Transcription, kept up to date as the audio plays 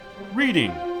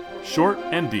Reading Short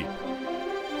and Deep.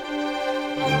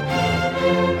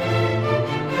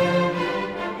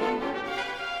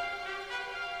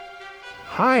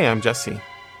 Hi, I'm Jesse.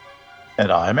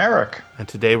 And I'm Eric. And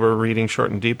today we're reading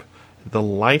Short and Deep, The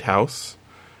Lighthouse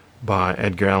by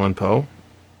Edgar Allan Poe.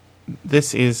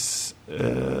 This is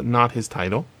not his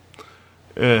title,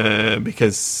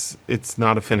 because it's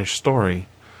not a finished story,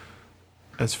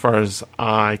 as far as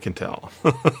I can tell.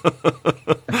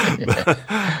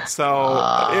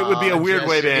 So it would be a weird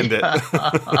way to end it.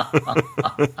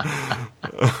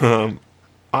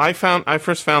 I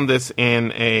first found this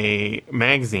in a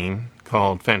magazine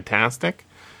called Fantastic,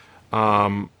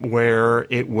 where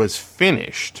it was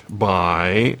finished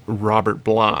by Robert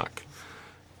Bloch.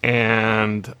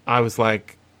 And I was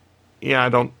like,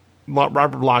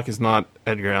 Robert Bloch is not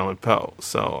Edgar Allan Poe,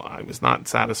 so I was not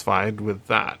satisfied with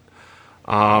that.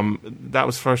 That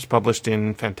was first published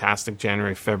in Fantastic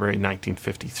January-February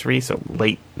 1953, so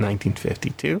late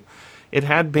 1952. It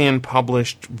had been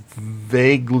published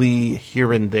vaguely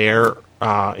here and there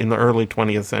in the early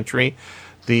 20th century.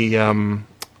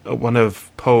 One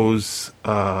of Poe's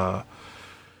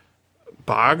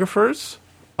biographers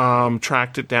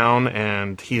tracked it down,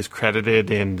 and he is credited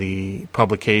in the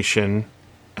publication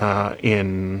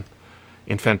in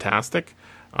Fantastic.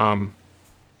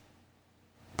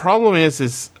 Problem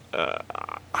is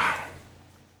I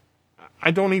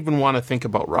don't even want to think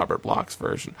about Robert Bloch's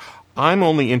version. I'm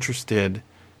only interested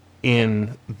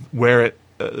in where it,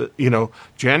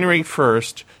 January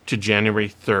 1st to January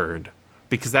 3rd,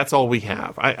 because that's all we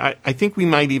have. I think we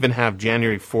might even have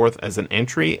January 4th as an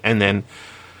entry, and then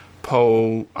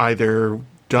Poe either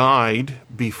died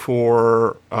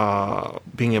before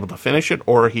being able to finish it,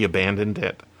 or he abandoned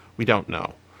it. We don't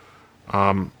know.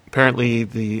 Apparently,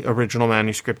 the original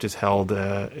manuscript is held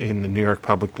in the New York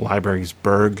Public Library's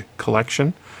Berg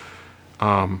collection.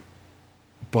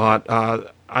 But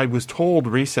I was told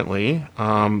recently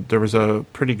there was a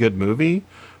pretty good movie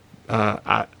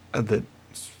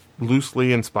that's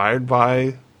loosely inspired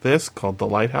by this called The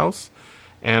Lighthouse.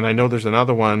 And I know there's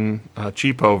another one, a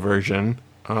cheapo version,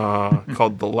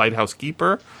 called The Lighthouse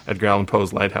Keeper, Edgar Allan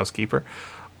Poe's Lighthouse Keeper.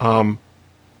 I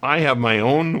have my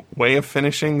own way of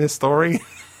finishing this story.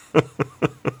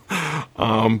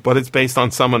 But it's based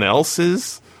on someone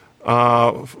else's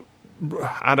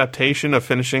adaptation of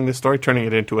finishing the story, turning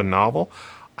it into a novel.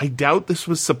 I doubt this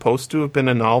was supposed to have been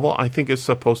a novel. I think it's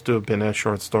supposed to have been a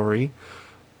short story,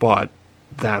 but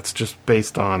that's just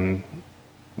based on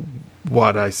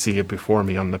what I see it before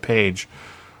me on the page.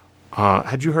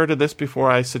 Had you heard of this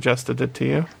before I suggested it to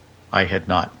you? I had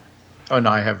not. Oh,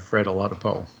 no, I have read a lot of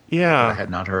Poe. Yeah. I had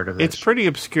not heard of this. It's pretty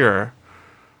obscure.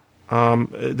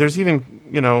 There's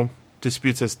even,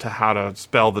 disputes as to how to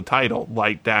spell the title,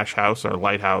 Light-House or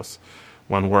Lighthouse,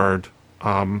 one word.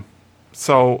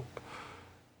 So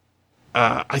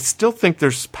I still think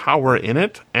there's power in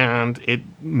it, and it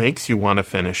makes you want to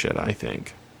finish it, I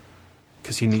think.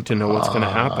 Because you need to know what's going to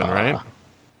happen, right?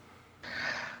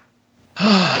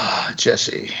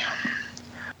 Jesse.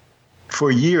 For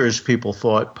years, people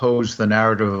thought Poe's The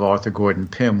Narrative of Arthur Gordon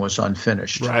Pym was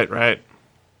unfinished. Right.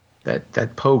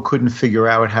 That Poe couldn't figure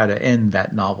out how to end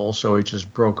that novel, so he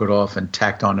just broke it off and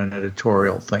tacked on an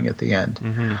editorial thing at the end.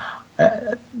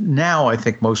 Mm-hmm. Now I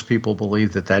think most people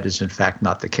believe that is in fact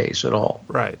not the case at all.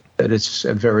 Right. That it's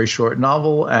a very short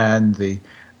novel, and the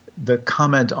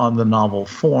comment on the novel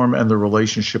form and the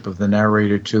relationship of the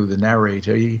narrator to the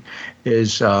narratee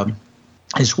is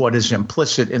what is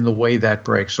implicit in the way that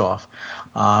breaks off.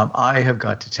 I have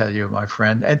got to tell you, my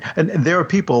friend, and there are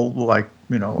people like,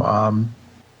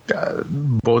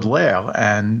 Baudelaire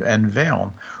and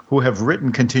Verne, who have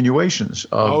written continuations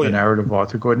of the narrative of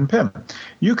Arthur Gordon Pym.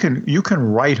 You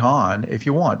can write on if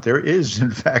you want. There is,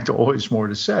 in fact, always more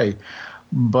to say.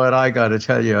 But I got to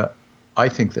tell you, I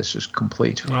think this is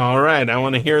complete. All right. I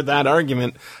want to hear that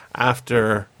argument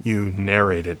after you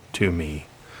narrate it to me.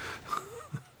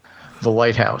 The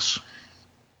Lighthouse.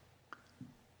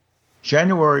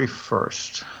 January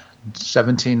 1st,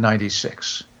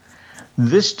 1796.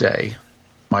 This day,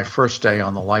 my first day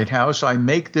on the Lighthouse, I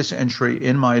make this entry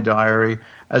in my diary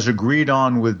as agreed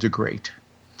on with de Great.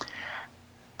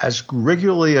 As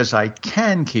regularly as I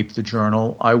can keep the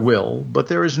journal, I will, but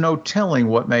there is no telling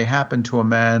what may happen to a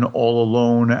man all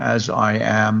alone as I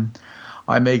am.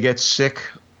 I may get sick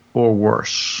or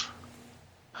worse.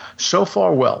 So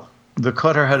far, well. The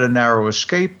cutter had a narrow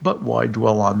escape, but why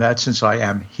dwell on that since I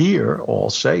am here, all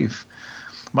safe?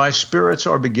 My spirits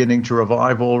are beginning to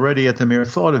revive already at the mere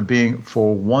thought of being,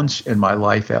 for once in my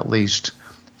life at least,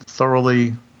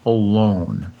 thoroughly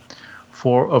alone.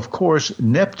 For, of course,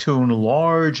 Neptune,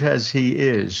 large as he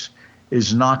is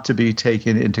is not to be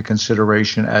taken into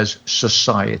consideration as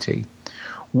society.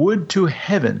 Would to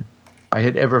heaven I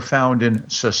had ever found in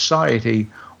society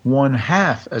one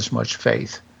half as much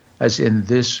faith as in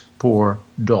this poor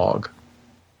dog.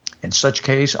 In such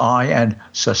case, I and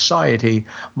society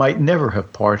might never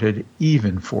have parted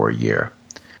even for a year.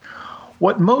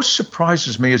 What most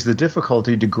surprises me is the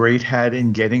difficulty de Great had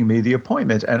in getting me the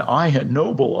appointment, and I a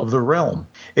noble of the realm.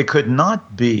 It could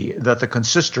not be that the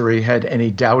consistory had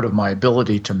any doubt of my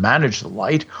ability to manage the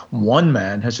light. One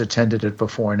man has attended it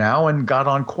before now and got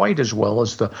on quite as well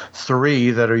as the 3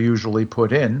 that are usually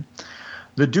put in.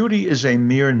 The duty is a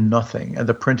mere nothing, and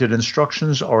the printed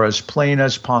instructions are as plain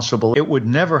as possible. It would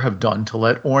never have done to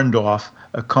let Orndorff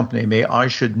accompany me. I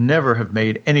should never have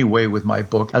made any way with my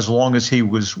book as long as he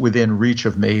was within reach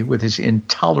of me with his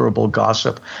intolerable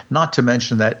gossip, not to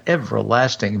mention that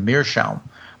everlasting meerschaum.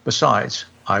 Besides,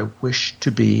 I wish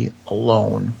to be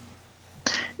alone.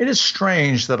 It is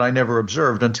strange that I never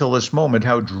observed until this moment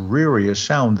how dreary a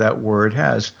sound that word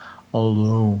has,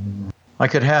 alone. I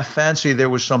could half fancy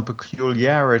there was some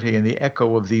peculiarity in the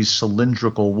echo of these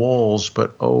cylindrical walls,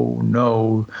 but oh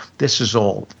no, this is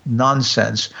all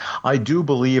nonsense. I do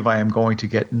believe I am going to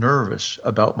get nervous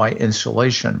about my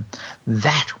insulation.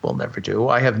 That will never do.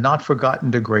 I have not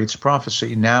forgotten de Great's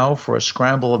prophecy. Now for a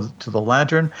scramble to the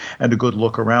lantern and a good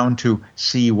look around to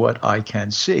see what I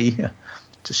can see.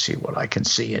 To see what I can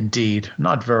see, indeed.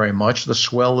 Not very much. The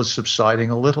swell is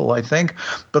subsiding a little, I think,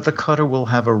 but the cutter will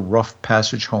have a rough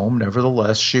passage home.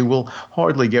 Nevertheless, she will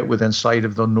hardly get within sight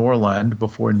of the Norland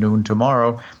before noon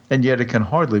tomorrow, and yet it can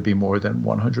hardly be more than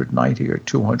 190 or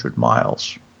 200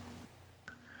 miles.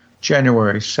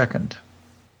 January 2nd.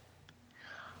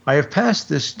 I have passed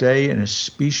this day in a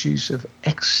species of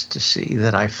ecstasy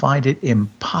that I find it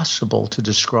impossible to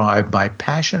describe. My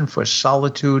passion for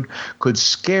solitude could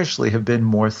scarcely have been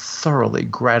more thoroughly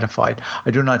gratified. I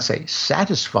do not say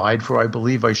satisfied, for I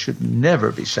believe I should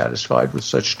never be satisfied with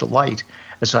such delight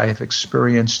as I have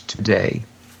experienced today.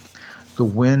 The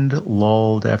wind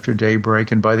lulled after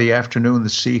daybreak, and by the afternoon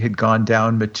the sea had gone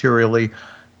down materially.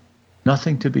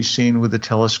 Nothing to be seen with the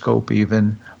telescope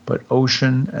even, but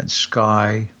ocean and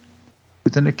sky,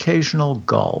 with an occasional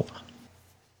gull.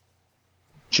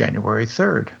 January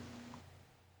 3rd.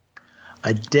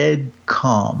 A dead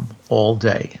calm all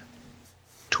day.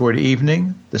 Toward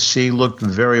evening, the sea looked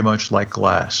very much like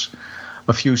glass.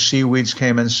 A few seaweeds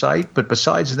came in sight, but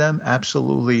besides them,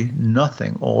 absolutely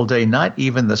nothing all day, not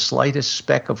even the slightest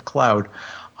speck of cloud.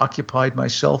 Occupied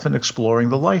myself in exploring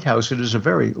the lighthouse. It is a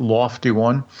very lofty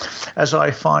one, as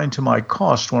I find to my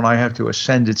cost when I have to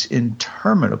ascend its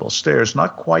interminable stairs,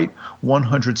 not quite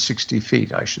 160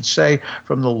 feet, I should say,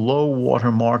 from the low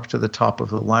water mark to the top of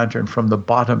the lantern. From the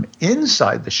bottom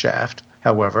inside the shaft,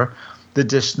 however, the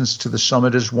distance to the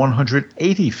summit is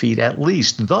 180 feet at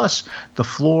least. Thus, the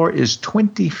floor is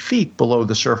 20 feet below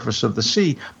the surface of the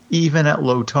sea, even at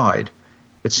low tide.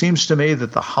 It seems to me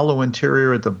that the hollow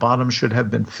interior at the bottom should have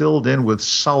been filled in with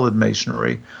solid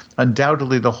masonry.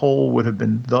 Undoubtedly, the whole would have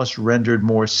been thus rendered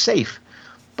more safe.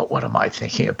 But what am I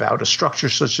thinking about? A structure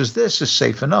such as this is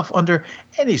safe enough under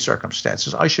any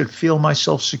circumstances. I should feel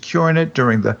myself secure in it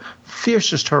during the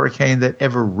fiercest hurricane that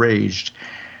ever raged.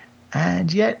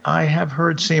 And yet I have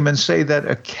heard seamen say that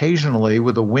occasionally,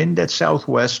 with a wind at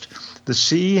southwest, the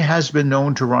sea has been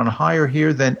known to run higher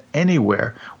here than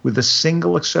anywhere, with the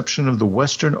single exception of the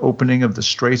western opening of the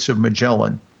Straits of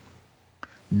Magellan.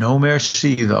 No mere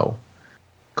sea, though,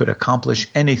 could accomplish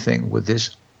anything with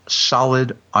this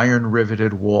solid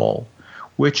iron-riveted wall,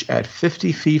 which at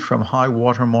 50 feet from high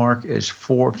water mark is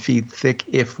 4 feet thick,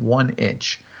 if 1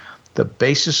 inch. The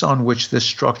basis on which this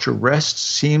structure rests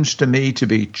seems to me to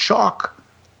be chalk.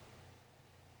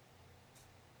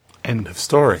 End of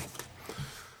story.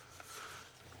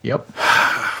 Yep.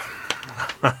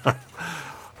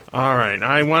 All right.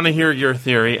 I want to hear your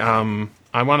theory.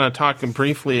 I want to talk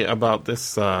briefly about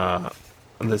this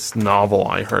this novel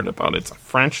I heard about. It's a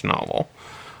French novel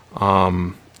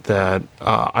that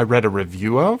I read a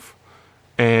review of,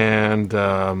 and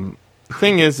the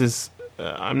thing is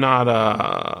I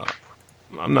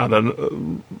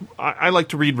like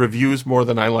to read reviews more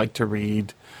than I like to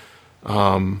read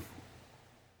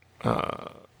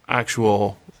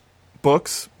actual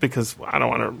books, because I don't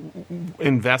want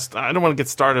to I don't want to get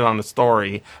started on a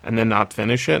story and then not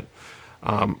finish it,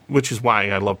 which is why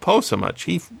I love Poe so much.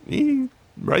 He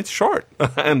writes short,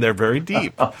 and they're very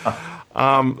deep.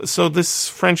 So this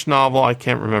French novel, I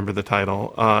can't remember the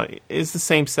title, is the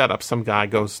same setup. Some guy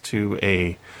goes to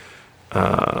a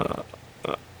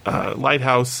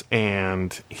lighthouse,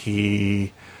 and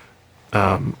he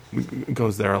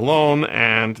goes there alone,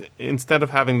 and instead of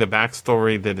having the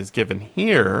backstory that is given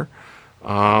here,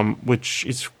 which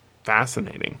is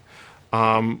fascinating,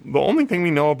 the only thing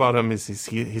we know about him is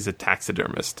he's a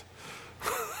taxidermist.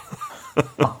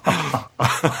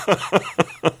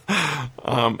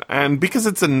 And because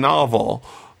it's a novel,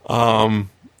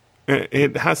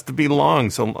 it has to be long,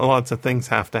 so lots of things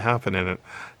have to happen in it.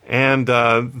 And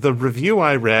the review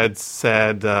I read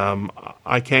said,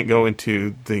 I can't go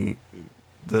into the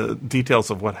details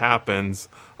of what happens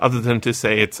other than to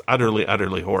say it's utterly,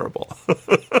 utterly horrible.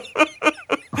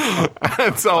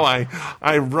 And so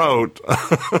I wrote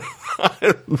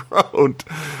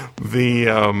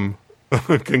the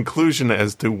conclusion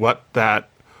as to what that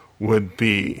would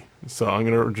be. So I'm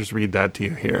going to just read that to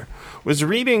you here. Was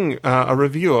reading a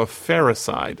review of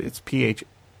Pharicide. It's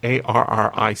P-H-A-R-R-I-C-I-D-E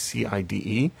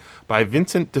by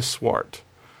Vincent de Swart.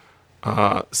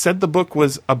 Said the book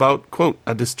was about, quote,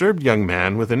 a disturbed young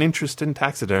man with an interest in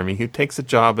taxidermy who takes a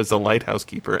job as a lighthouse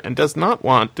keeper and does not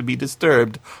want to be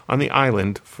disturbed on the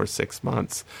island for 6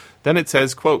 months. Then it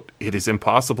says, quote, it is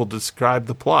impossible to describe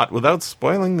the plot without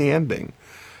spoiling the ending.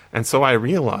 And so I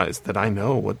realized that I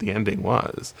know what the ending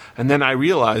was. And then I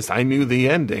realized I knew the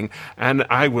ending, and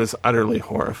I was utterly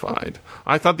horrified.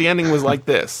 I thought the ending was like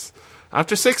this.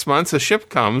 After 6 months, a ship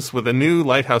comes with a new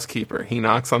lighthouse keeper. He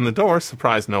knocks on the door,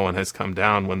 surprised no one has come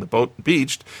down when the boat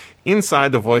beached.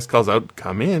 Inside, the voice calls out,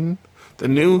 come in. The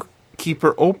new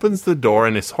keeper opens the door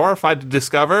and is horrified to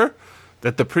discover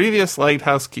that the previous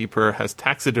lighthouse keeper has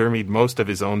taxidermied most of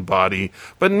his own body,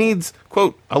 but needs,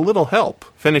 quote, a little help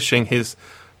finishing his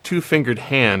two-fingered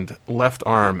hand, left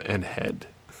arm, and head.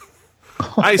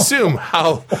 I assume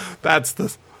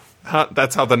that's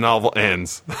how the novel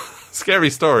ends.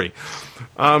 Scary story.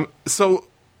 So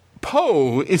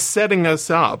Poe is setting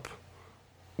us up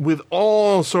with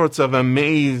all sorts of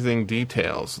amazing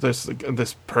details. There's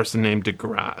this person named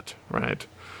DeGrat, right?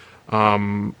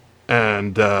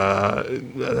 And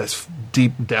there's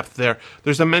deep depth there.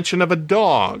 There's a mention of a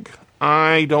dog.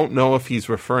 I don't know if he's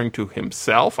referring to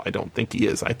himself. I don't think he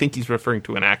is. I think he's referring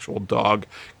to an actual dog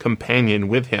companion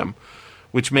with him,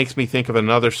 which makes me think of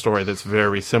another story that's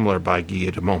very similar by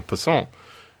Guy de Maupassant.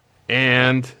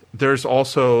 And there's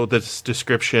also this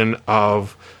description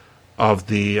of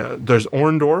there's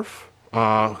Orndorff,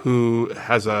 who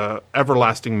has a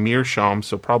everlasting meerschaum,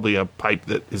 so probably a pipe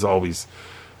that is always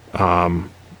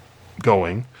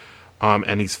going,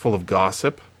 and he's full of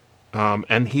gossip.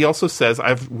 And he also says,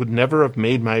 I would never have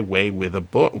made my way with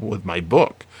my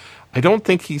book. I don't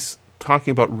think he's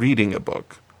talking about reading a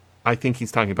book. I think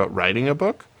he's talking about writing a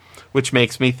book, which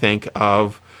makes me think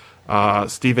of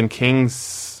Stephen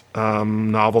King's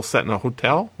novel set in a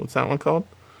hotel. What's that one called?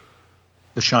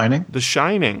 The Shining? The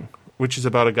Shining, which is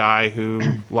about a guy who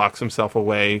locks himself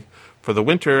away for the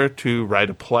winter to write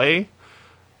a play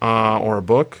or a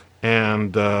book.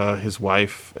 And his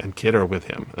wife and kid are with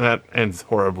him. And that ends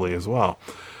horribly as well.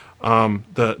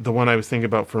 The one I was thinking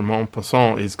about for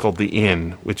Maupassant is called The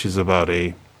Inn, which is about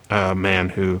a man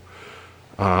who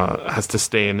has to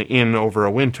stay in the inn over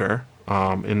a winter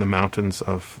in the mountains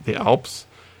of the Alps.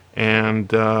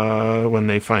 And when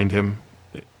they find him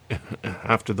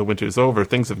after the winter is over,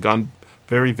 things have gone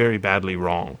very, very badly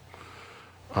wrong.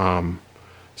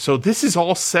 So this is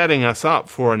all setting us up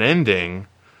for an ending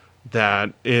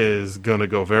that is going to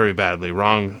go very badly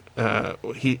wrong.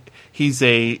 He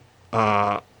says,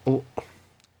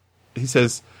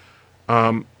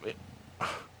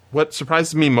 what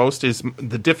surprises me most is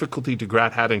the difficulty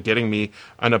DeGrat had in getting me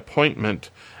an appointment,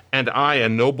 and I, a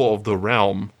noble of the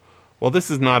realm. Well,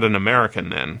 this is not an American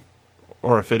then,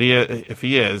 or if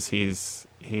he is,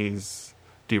 he's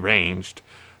deranged.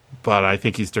 But I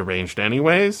think he's deranged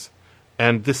anyways,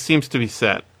 and this seems to be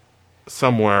set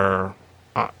somewhere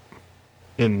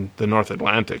in the North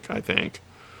Atlantic, I think.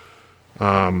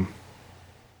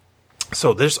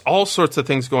 So there's all sorts of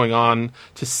things going on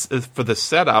for the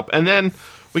setup. And then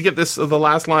we get this, the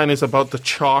last line is about the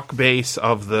chalk base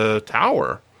of the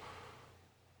tower.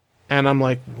 And I'm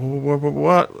like,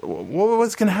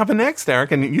 what's going to happen next,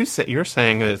 Eric? And you're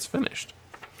saying that it's finished.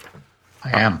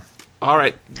 I am. All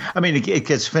right. I mean, it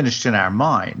gets finished in our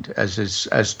mind, as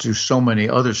do so many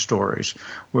other stories,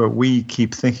 where we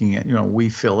keep thinking it. We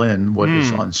fill in what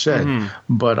is unsaid.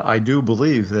 Mm-hmm. But I do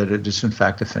believe that it is in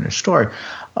fact a finished story.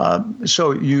 So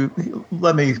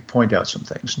let me point out some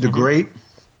things. The Great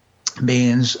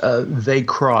means they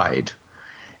cried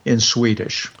in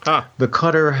Swedish. The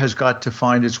cutter has got to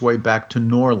find its way back to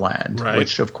Norland, right,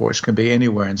 which of course can be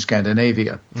anywhere in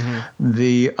Scandinavia.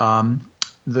 Mm-hmm.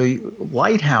 the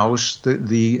lighthouse,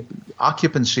 the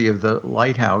occupancy of the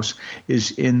lighthouse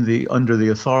is under the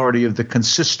authority of the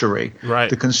consistory. Right.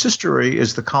 The consistory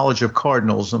is the College of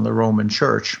Cardinals in the Roman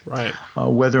Church, Right.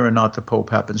 Whether or not the Pope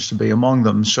happens to be among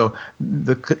them. So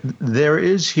there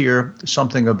is here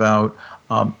something about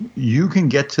you can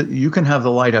have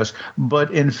the lighthouse,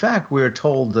 but in fact we're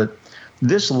told that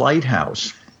this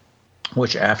lighthouse,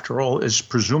 which after all is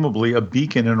presumably a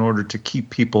beacon in order to keep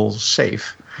people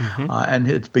safe.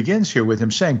 And it begins here with him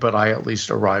saying, but I at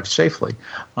least arrived safely.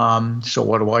 So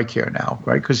what do I care now,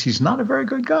 right? Because he's not a very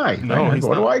good guy. No, right? he's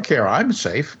What not. do I care? I'm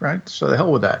safe, right? So the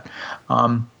hell with that.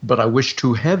 But I wish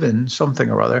to heaven something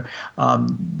or other.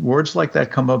 Words like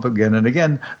that come up again and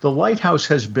again. The lighthouse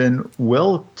has been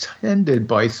well tended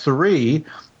by 3,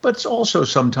 but it's also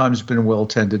sometimes been well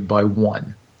tended by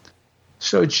 1.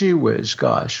 So, gee whiz,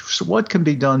 gosh. So what can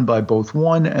be done by both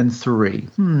 1 and 3?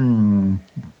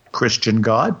 Christian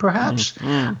God, perhaps?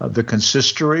 The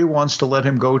consistory wants to let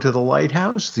him go to the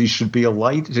lighthouse. He should be a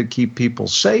light to keep people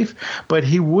safe, but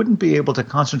he wouldn't be able to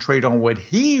concentrate on what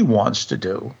he wants to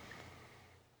do,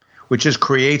 which is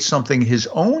create something, his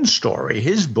own story,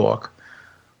 his book,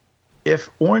 if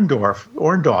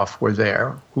Orndorff were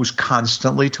there, who's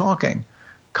constantly talking.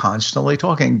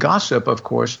 Gossip, of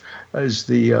course, is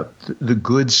the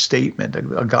good statement.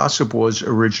 A gossip was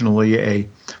originally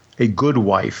a good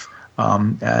wife,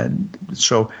 and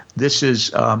so this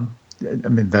is.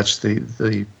 That's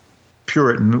the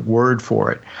Puritan word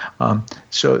for it.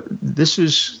 So this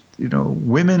is,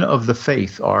 women of the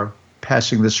faith are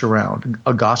passing this around.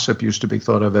 A gossip used to be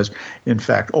thought of as, in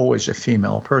fact, always a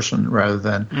female person rather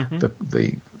than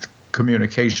the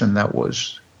communication that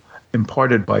was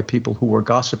imparted by people who were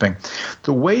gossiping.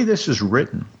 The way this is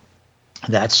written,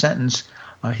 that sentence,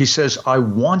 he says, I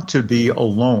want to be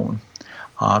alone.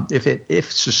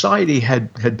 If society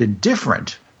had been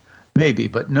different, maybe,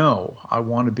 but no, I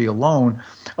want to be alone.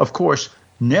 Of course,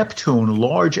 Neptune,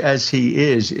 large as he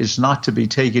is not to be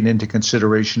taken into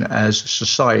consideration as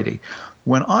society.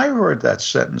 When I heard that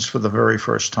sentence for the very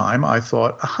first time, I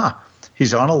thought,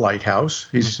 he's on a lighthouse.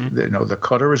 He's, the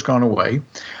cutter has gone away.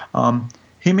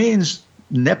 He means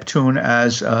Neptune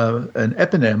as an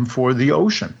eponym for the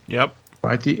ocean. Yep.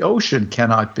 Right? The ocean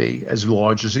cannot be as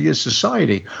large as he is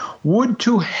society. Would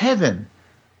to heaven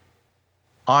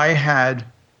I had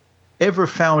ever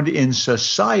found in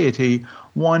society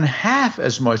 1/2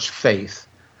 as much faith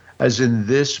as in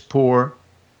this poor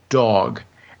dog.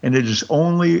 And it is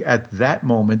only at that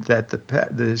moment that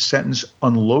the sentence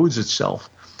unloads itself.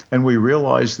 And we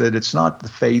realize that it's not the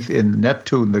faith in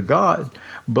Neptune, the god,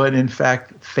 but in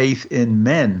fact faith in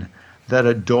men that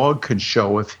a dog can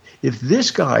show. If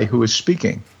this guy who is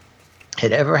speaking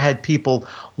had ever had people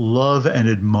love and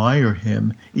admire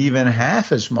him even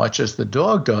half as much as the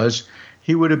dog does,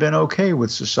 he would have been okay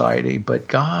with society. But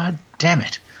God damn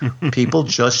it, people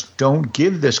just don't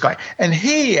give this guy. And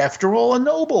he, after all, a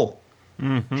noble.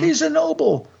 He's a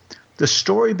noble. The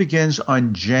story begins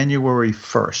on January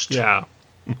 1st. Yeah.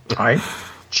 Right?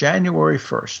 January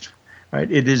 1st. Right?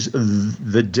 It is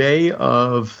the day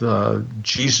of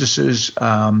Jesus's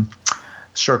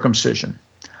circumcision.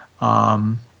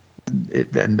 And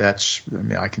that's,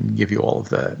 I can give you all of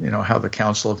the, how the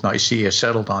Council of Nicaea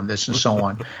settled on this and so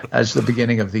on as the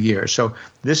beginning of the year. So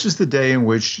this is the day in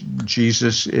which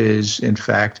Jesus is, in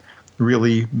fact,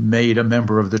 really made a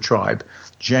member of the tribe.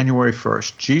 January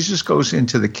 1st. Jesus goes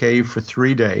into the cave for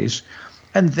 3 days,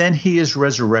 and then he is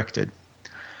resurrected.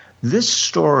 This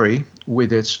story,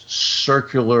 with its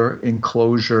circular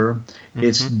enclosure,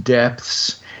 its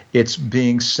depths, its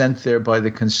being sent there by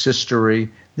the consistory,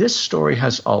 this story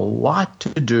has a lot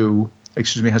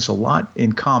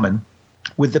in common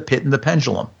with the pit and the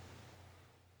pendulum.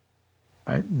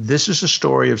 Right? This is a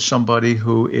story of somebody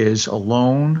who is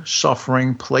alone,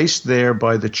 suffering, placed there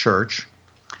by the church.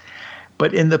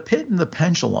 But in the pit and the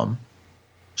pendulum,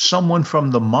 someone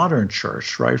from the modern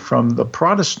church, right, from the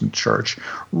Protestant church,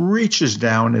 reaches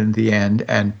down in the end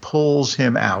and pulls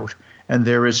him out, and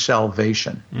there is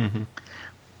salvation.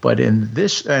 But in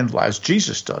this, and as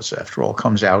Jesus does, after all,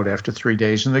 comes out after 3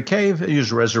 days in the cave, he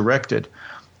is resurrected.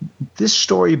 This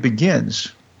story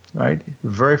begins, right, the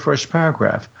very first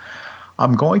paragraph.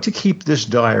 I'm going to keep this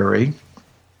diary,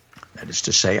 that is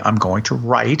to say, I'm going to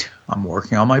write, I'm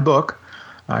working on my book,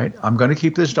 right? I'm going to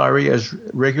keep this diary as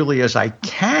regularly as I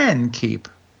can keep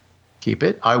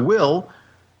it. I will,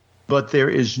 but there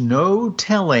is no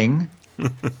telling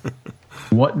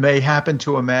what may happen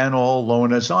to a man all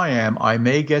alone as I am. I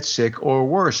may get sick or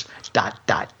worse. ...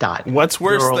 What's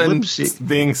worse than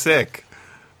being sick?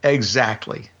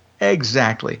 Exactly.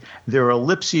 Exactly. There are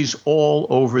ellipses all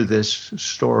over this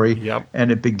story. Yep.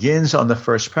 And it begins on the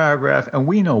first paragraph, and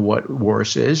we know what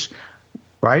worse is,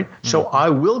 right? So I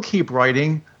will keep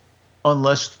writing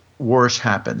unless worse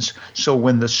happens. So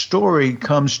when the story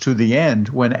comes to the end,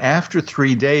 when after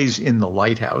 3 days in the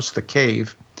lighthouse, the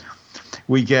cave,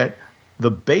 we get the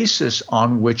basis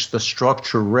on which the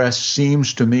structure rests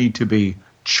seems to me to be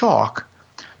chalk,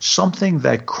 something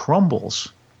that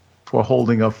crumbles for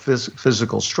holding up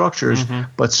physical structures,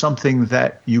 but something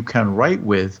that you can write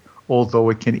with, although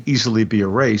it can easily be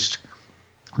erased.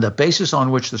 The basis on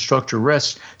which the structure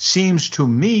rests seems to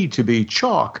me to be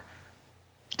chalk, ...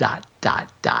 The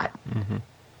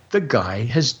guy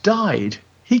has died.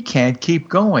 He can't keep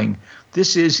going.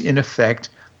 This is, in effect,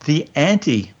 the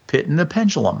anti-Pit and the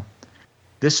Pendulum.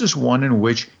 This is one in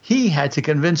which he had to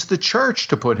convince the church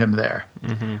to put him there.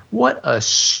 What a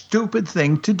stupid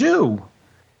thing to do.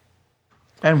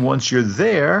 And once you're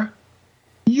there,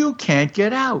 you can't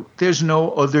get out. There's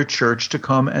no other church to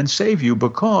come and save you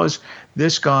because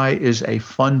this guy is a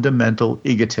fundamental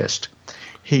egotist.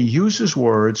 He uses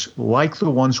words like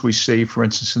the ones we see, for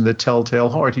instance, in The Telltale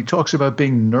Heart. He talks about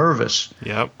being nervous.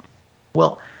 Yep.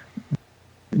 Well,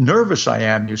 nervous I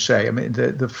am, you say. I mean,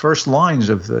 the first lines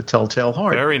of The Telltale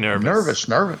Heart. Very nervous.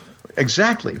 Nervous.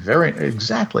 Exactly.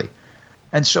 Exactly.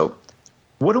 And so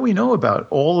what do we know about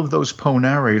all of those Poe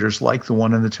narrators like the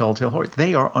one in The Telltale Heart?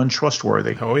 They are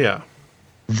untrustworthy. Oh, yeah.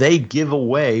 They give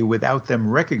away, without them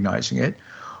recognizing it,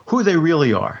 who they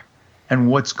really are. And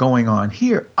what's going on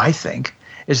here, I think,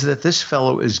 is that this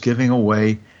fellow is giving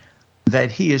away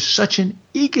that he is such an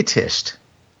egotist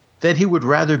that he would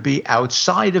rather be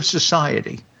outside of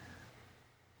society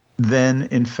than,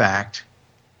 in fact,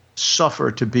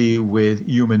 suffer to be with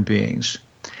human beings.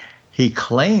 He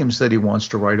claims that he wants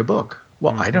to write a book.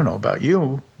 Well, I don't know about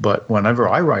you, but whenever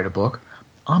I write a book,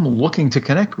 I'm looking to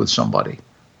connect with somebody.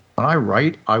 When I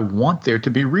write, I want there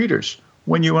to be readers.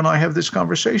 When you and I have these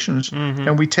conversations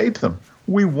and we tape them,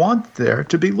 we want there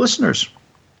to be listeners.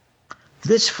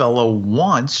 This fellow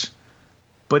wants,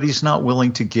 but he's not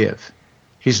willing to give.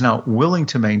 He's not willing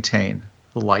to maintain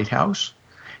the lighthouse.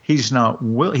 He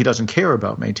doesn't care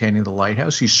about maintaining the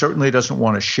lighthouse. He certainly doesn't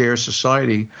want to share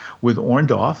society with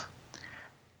Orndorff.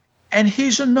 And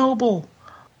he's a noble.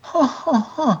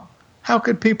 How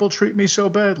could people treat me so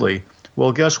badly?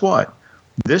 Well, guess what?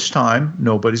 This time,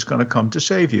 nobody's going to come to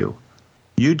save you.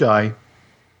 You die.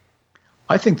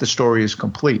 I think the story is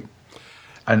complete.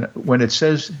 And when it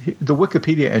says, the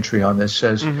Wikipedia entry on this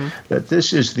says that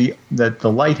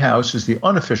the Lighthouse is the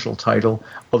unofficial title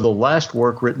of the last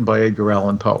work written by Edgar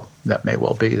Allan Poe. That may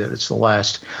well be that it's the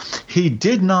last. He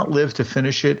did not live to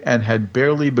finish it and had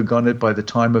barely begun it by the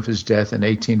time of his death in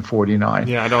 1849.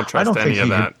 Yeah, I don't trust any of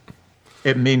that.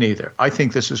 Me neither. I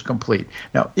think this is complete.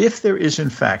 Now, if there is,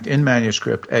 in fact, in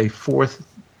manuscript, a fourth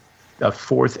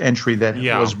entry that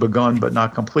was begun but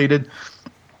not completed,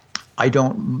 I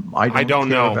don't care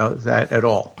know about that at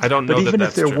all. I don't know but even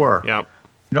that's if there true. were, Yep.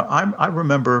 I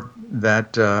remember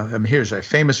that. Here's a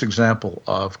famous example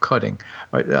of cutting.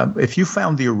 If you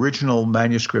found the original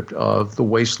manuscript of The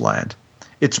Wasteland,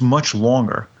 it's much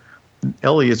longer.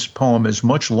 Eliot's poem is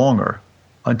much longer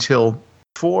until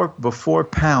before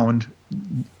Pound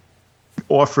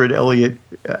offered Eliot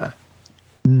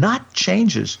not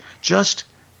changes, just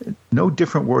no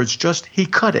different words, just he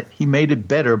cut it. He made it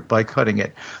better by cutting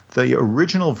it. The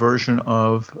original version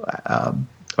of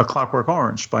A Clockwork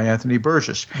Orange by Anthony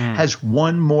Burgess has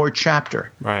one more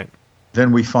chapter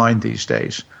than we find these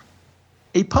days.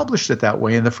 He published it that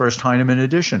way in the first Heinemann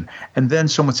edition. And then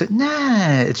someone said,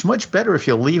 nah, it's much better if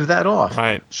you leave that off.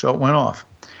 Right. So it went off.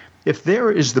 If there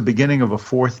is the beginning of a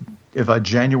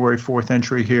January 4th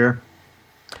entry here,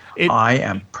 I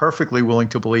am perfectly willing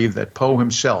to believe that Poe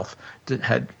himself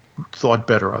had thought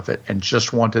better of it and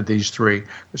just wanted these three.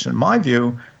 Because in my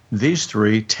view, these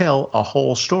three tell a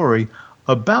whole story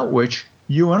about which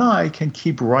you and I can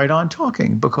keep right on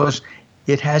talking because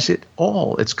it has it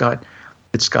all. It's got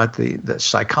the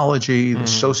psychology, the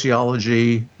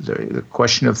sociology, the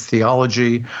question of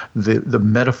theology, the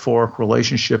metaphoric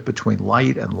relationship between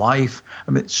light and life.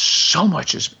 I mean, so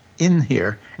much is in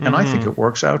here, and I think it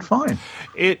works out fine.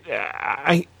 The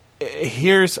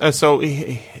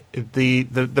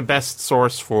best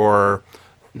source for,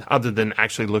 other than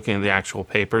actually looking at the actual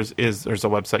papers, is there's a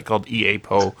website called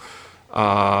eapoe.org,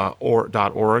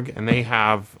 and they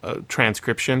have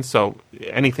transcription. So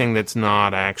anything that's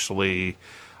not actually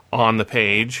on the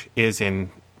page is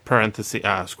in parentheses,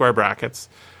 square brackets.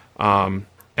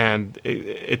 and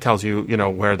it tells you,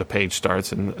 where the page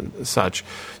starts and such.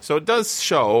 So it does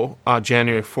show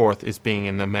January 4th is being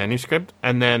in the manuscript,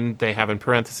 and then they have in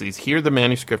parentheses, here the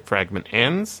manuscript fragment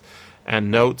ends,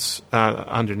 and notes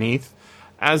underneath.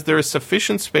 As there is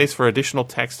sufficient space for additional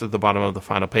text at the bottom of the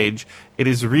final page, it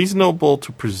is reasonable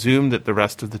to presume that the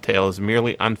rest of the tale is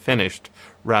merely unfinished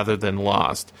rather than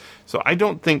lost. So I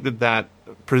don't think that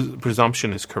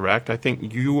presumption is correct. I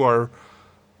think you are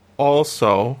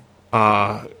also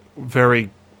your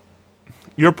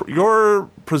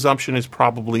presumption is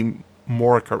probably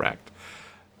more correct.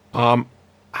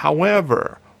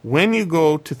 However, when you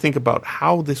go to think about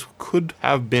how this could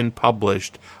have been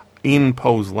published in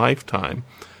Poe's lifetime,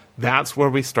 that's where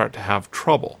we start to have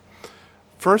trouble.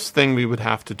 First thing we would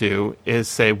have to do is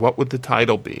say, what would the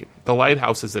title be? The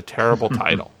Lighthouse is a terrible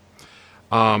title.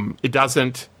 It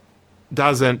doesn't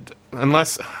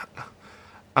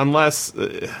unless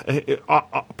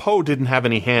Poe didn't have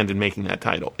any hand in making that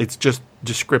title. It's just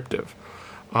descriptive.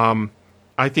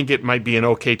 I think it might be an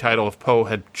okay title if Poe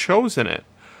had chosen it,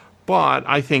 but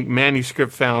I think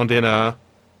manuscript found under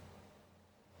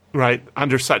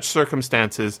such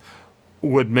circumstances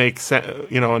would make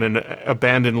an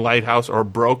abandoned lighthouse or a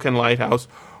broken lighthouse,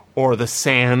 or the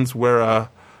sands where a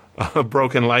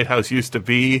broken lighthouse used to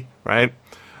be, right?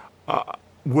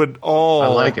 Would all I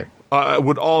like it.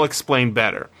 Would all explain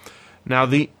better. Now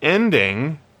the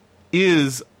ending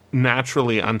is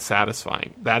naturally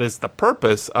unsatisfying. That is the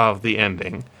purpose of the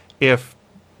ending. If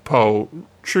Poe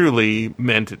truly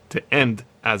meant it to end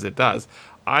as it does,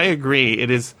 I agree.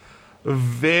 It is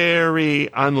very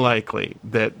unlikely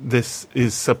that this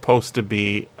is supposed to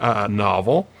be a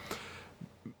novel,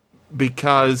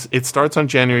 because it starts on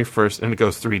January 1st and it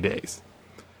goes 3 days.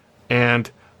 And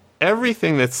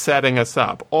everything that's setting us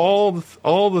up, all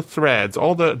the threads,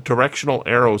 all the directional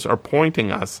arrows are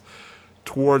pointing us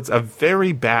towards a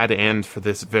very bad end for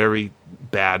this very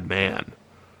bad man.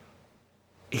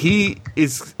 He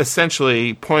is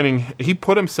essentially he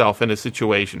put himself in a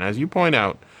situation, as you point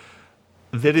out,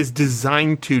 that is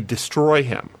designed to destroy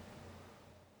him.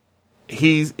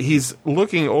 He's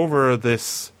looking over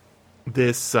this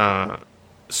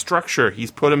structure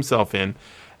he's put himself in,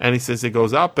 and he says it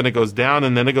goes up and it goes down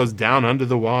and then it goes down under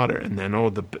the water, and then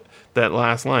that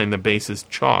last line, the base is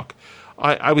chalk.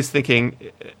 I was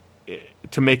thinking,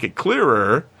 to make it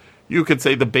clearer, you could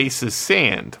say the base is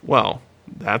sand. Well,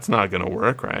 that's not going to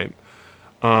work, right?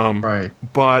 Right.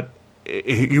 But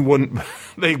they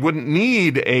wouldn't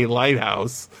need a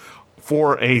lighthouse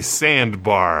for a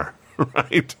sandbar,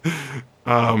 right?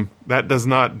 That does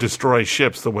not destroy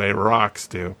ships the way rocks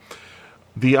do.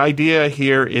 The idea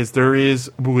here is there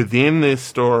is within this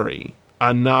story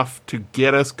enough to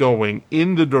get us going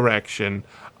in the direction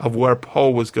of where Poe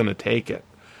was going to take it.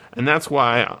 And that's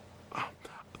why,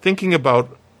 thinking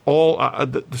about all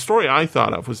the story I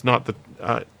thought of was not the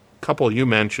couple you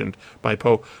mentioned by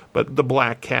Poe, but The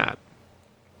Black Cat.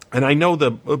 And I know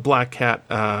the Black Cat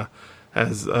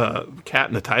has a cat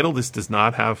in the title. This does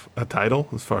not have a title,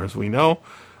 as far as we know.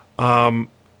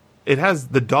 It has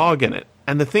the dog in it.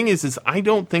 And the thing is I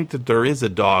don't think that there is a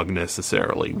dog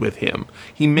necessarily with him.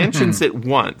 He mentions it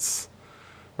once,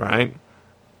 right?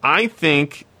 I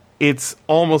think it's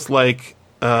almost like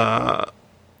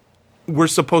we're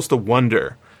supposed to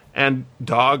wonder. And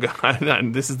dog,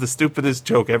 this is the stupidest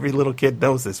joke. Every little kid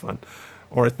knows this one.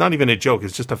 Or it's not even a joke,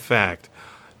 it's just a fact.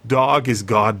 Dog is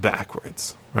God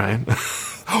backwards, right?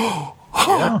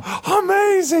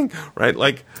 Amazing, right?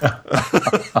 Like,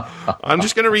 I'm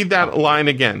just going to read that line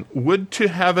again. Would to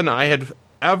heaven I had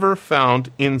ever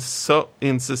found in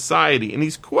society, and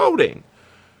he's quoting.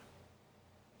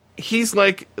 He's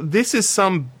like, this is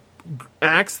some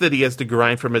axe that he has to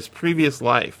grind from his previous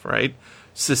life, right?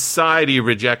 Society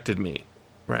rejected me,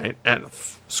 right? And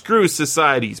screw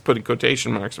society, he's putting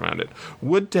quotation marks around it.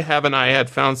 Would to heaven I had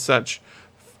found such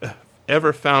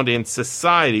ever found in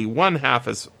society one half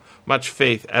as much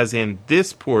faith as in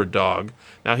this poor dog.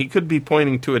 Now, he could be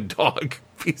pointing to a dog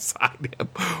beside him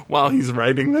while he's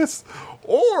writing this,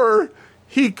 or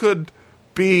he could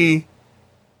be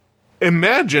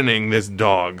imagining this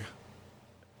dog.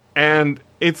 And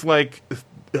it's like,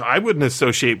 I wouldn't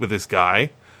associate with this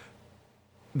guy.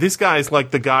 This guy's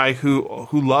like the guy who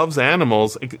loves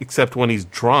animals, except when he's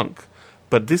drunk.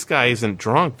 But this guy isn't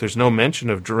drunk. There's no mention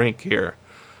of drink here.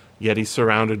 Yet he's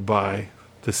surrounded by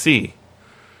the sea.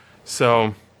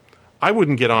 So I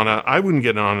wouldn't get on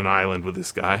an island with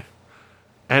this guy.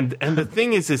 And the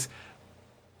thing is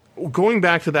going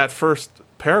back to that first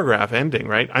paragraph ending,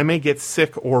 right? I may get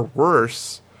sick or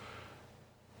worse.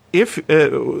 If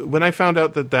when I found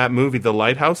out that movie, The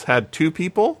Lighthouse, had two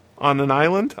people on an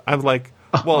island, I'm like,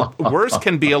 Well, worse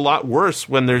can be a lot worse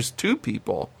when there's two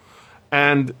people.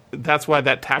 And that's why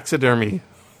that taxidermy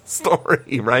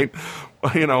story, right?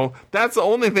 You know, that's the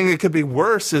only thing that could be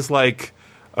worse is like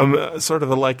sort of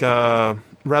like a,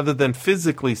 rather than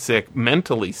physically sick,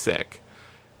 mentally sick.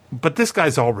 But this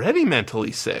guy's already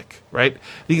mentally sick, right?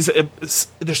 There's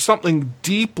something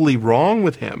deeply wrong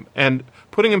with him. And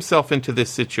putting himself into this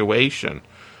situation,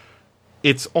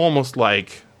 it's almost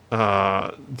like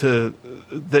they're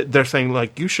saying,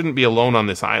 like, you shouldn't be alone on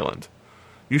this island.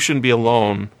 You shouldn't be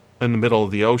alone in the middle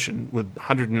of the ocean with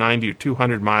 190 or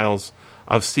 200 miles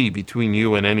of sea between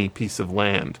you and any piece of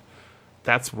land.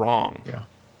 That's wrong. Yeah.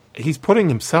 He's putting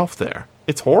himself there.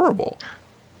 It's horrible.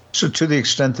 So to the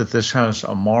extent that this has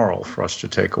a moral for us to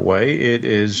take away, it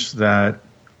is that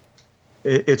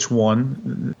it's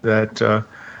one that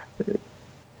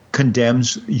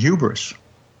condemns hubris,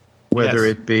 whether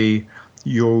Yes. it be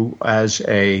you as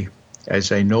a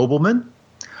nobleman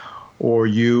or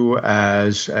you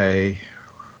as a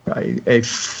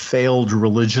failed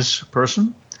religious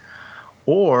person,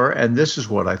 or, and this is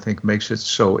what I think makes it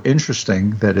so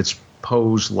interesting that it's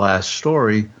Poe's last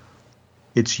story,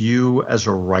 it's you as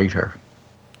a writer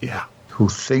Yeah. who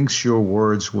thinks your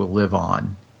words will live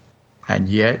on, and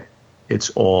yet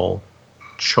it's all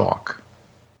chalk.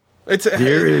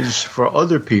 There is, for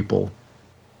other people,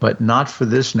 but not for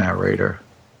this narrator,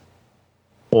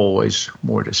 always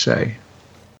more to say.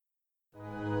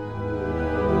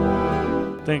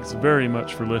 Thanks very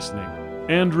much for listening.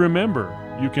 And remember,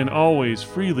 you can always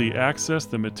freely access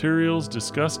the materials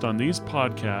discussed on these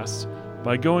podcasts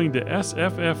by going to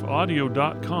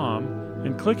sffaudio.com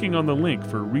and clicking on the link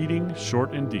for Reading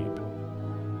Short and Deep.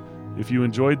 If you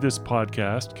enjoyed this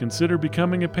podcast, consider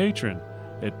becoming a patron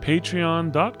at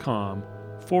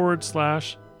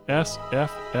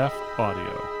patreon.com/SFF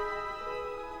Audio.